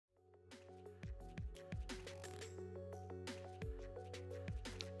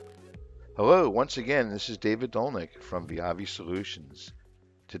Hello, once again, this is David Dolnick from VIAVI Solutions.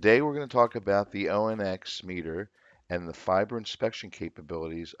 Today we're going to talk about the ONX meter and the fiber inspection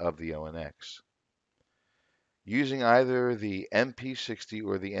capabilities of the ONX. Using either the MP-60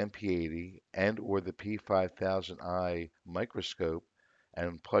 or the MP-80 and or the P5000i microscope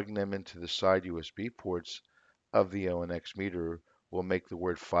and plugging them into the side USB ports of the ONX meter will make the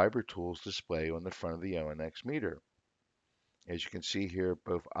word fiber tools display on the front of the ONX meter. As you can see here,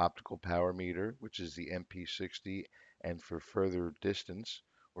 both optical power meter, which is the MP60, and for further distance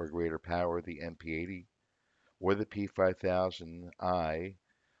or greater power, the MP80, or the P5000i,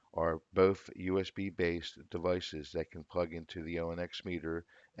 are both USB-based devices that can plug into the ONX meter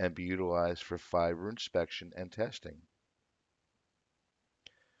and be utilized for fiber inspection and testing.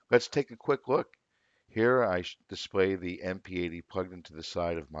 Let's take a quick look. Here I display the MP80 plugged into the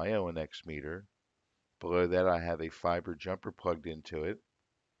side of my ONX meter. Below that I have a fiber jumper plugged into it.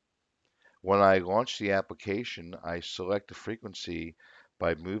 When I launch the application, I select the frequency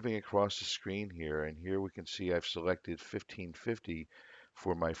by moving across the screen here, and here we can see I've selected 1550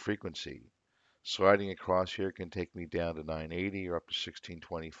 for my frequency. Sliding across here can take me down to 980 or up to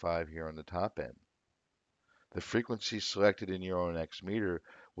 1625 here on the top end. The frequency selected in your ONX meter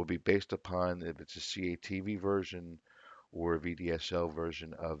will be based upon if it's a CATV version or a VDSL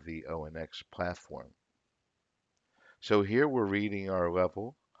version of the ONX platform. So here we're reading our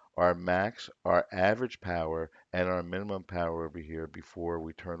level, our max, our average power, and our minimum power over here before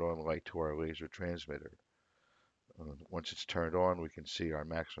we turn on light to our laser transmitter. Once it's turned on, we can see our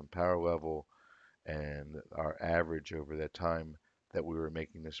maximum power level and our average over that time that we were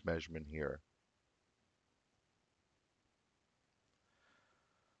making this measurement here.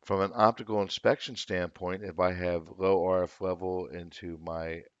 From an optical inspection standpoint, if I have low RF level into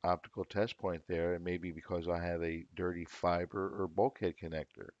my optical test point there, it may be because I have a dirty fiber or bulkhead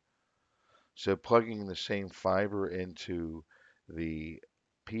connector. So plugging the same fiber into the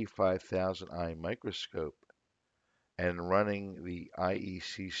P5000i microscope and running the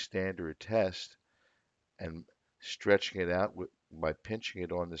IEC standard test and stretching it out by pinching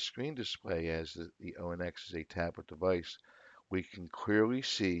it on the screen display as the ONX is a tablet device, we can clearly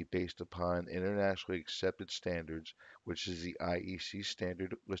see based upon internationally accepted standards, which is the IEC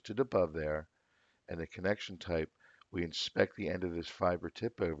standard listed above there, and the connection type, we inspect the end of this fiber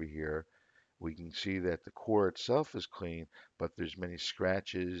tip over here. We can see that the core itself is clean, but there's many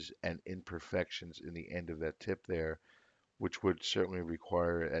scratches and imperfections in the end of that tip there, which would certainly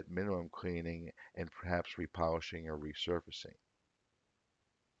require at minimum cleaning and perhaps repolishing or resurfacing.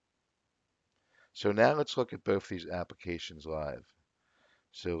 So now let's look at both these applications live.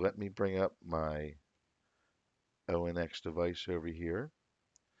 So let me bring up my ONX device over here.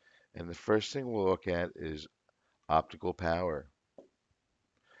 And the first thing we'll look at is optical power.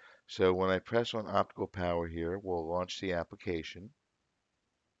 So when I press on optical power here, we'll launch the application.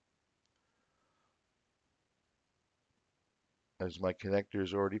 As my connector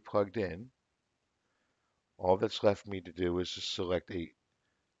is already plugged in, all that's left for me to do is to select a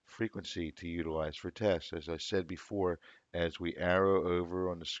frequency to utilize for tests. As I said before, as we arrow over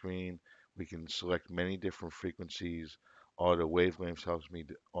on the screen, we can select many different frequencies. Auto wavelengths helps me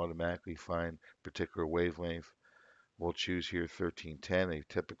to automatically find particular wavelength. We'll choose here 1310, a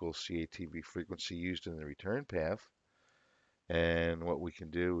typical CATV frequency used in the return path. And what we can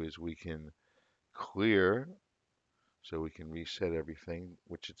do is we can clear, so we can reset everything,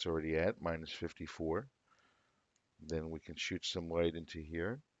 which it's already at, minus 54. Then we can shoot some light into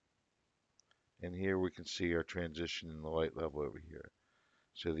here. And here we can see our transition in the light level over here.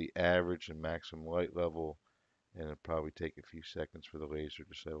 So the average and maximum light level, and it'll probably take a few seconds for the laser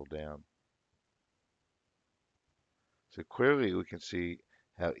to settle down. So clearly we can see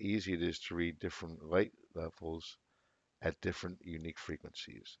how easy it is to read different light levels at different unique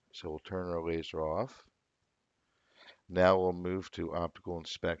frequencies. So we'll turn our laser off. Now we'll move to optical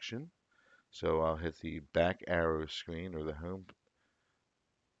inspection. So I'll hit the back arrow screen or the home.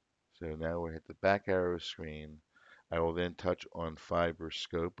 So now we'll hit the back arrow screen. I will then touch on fiber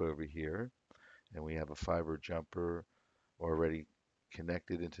scope over here. And we have a fiber jumper already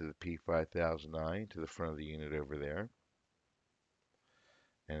connected into the P5009 to the front of the unit over there.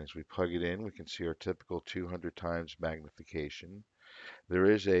 And as we plug it in, we can see our typical 200 times magnification. There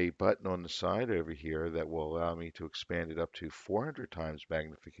is a button on the side over here that will allow me to expand it up to 400 times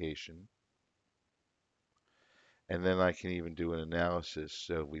magnification. And then I can even do an analysis.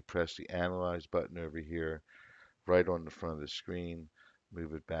 So we press the Analyze button over here, right on the front of the screen,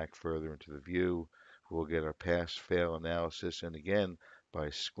 move it back further into the view. We'll get our pass-fail analysis. And again, by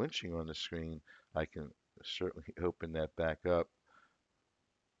squinching on the screen, I can certainly open that back up.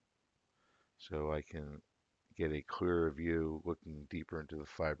 so I can get a clearer view looking deeper into the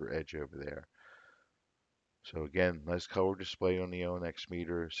fiber edge over there. So again, nice color display on the ONX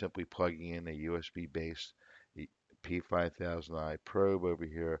meter, simply plugging in a USB-based P5000i probe over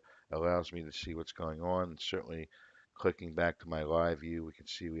here allows me to see what's going on. And certainly clicking back to my live view, we can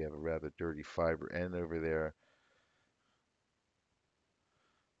see we have a rather dirty fiber end over there.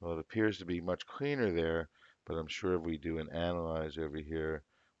 Well, it appears to be much cleaner there, but I'm sure if we do an analyze over here,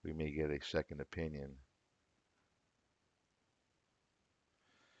 we may get a second opinion.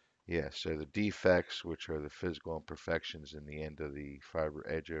 Yeah, so the defects, which are the physical imperfections in the end of the fiber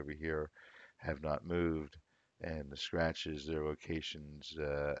edge over here, have not moved, and the scratches, their locations,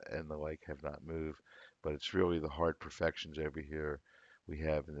 and the like have not moved. But it's really the hard perfections over here we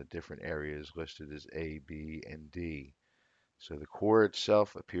have in the different areas listed as A, B, and D. So the core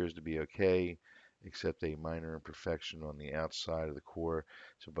itself appears to be okay, except a minor imperfection on the outside of the core.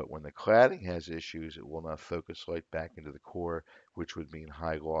 So, but when the cladding has issues, it will not focus light back into the core, which would mean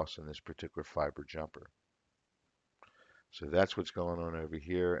high loss in this particular fiber jumper. So that's what's going on over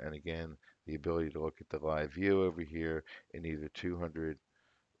here. And again, the ability to look at the live view over here in either 200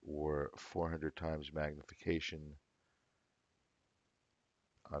 or 400 times magnification.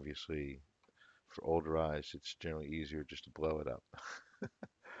 Obviously, for older eyes, it's generally easier just to blow it up.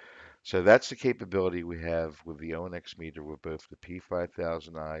 So that's the capability we have with the ONX meter with both the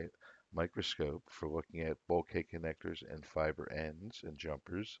P5000i microscope for looking at bulkhead connectors and fiber ends and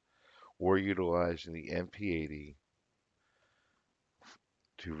jumpers, or utilizing the MP-80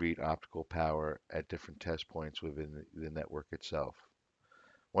 to read optical power at different test points within the network itself.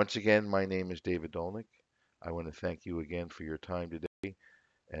 Once again, my name is David Dolnick. I want to thank you again for your time today,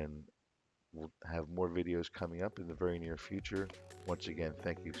 and we'll have more videos coming up in the very near future. Once again,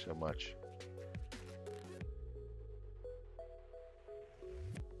 thank you so much.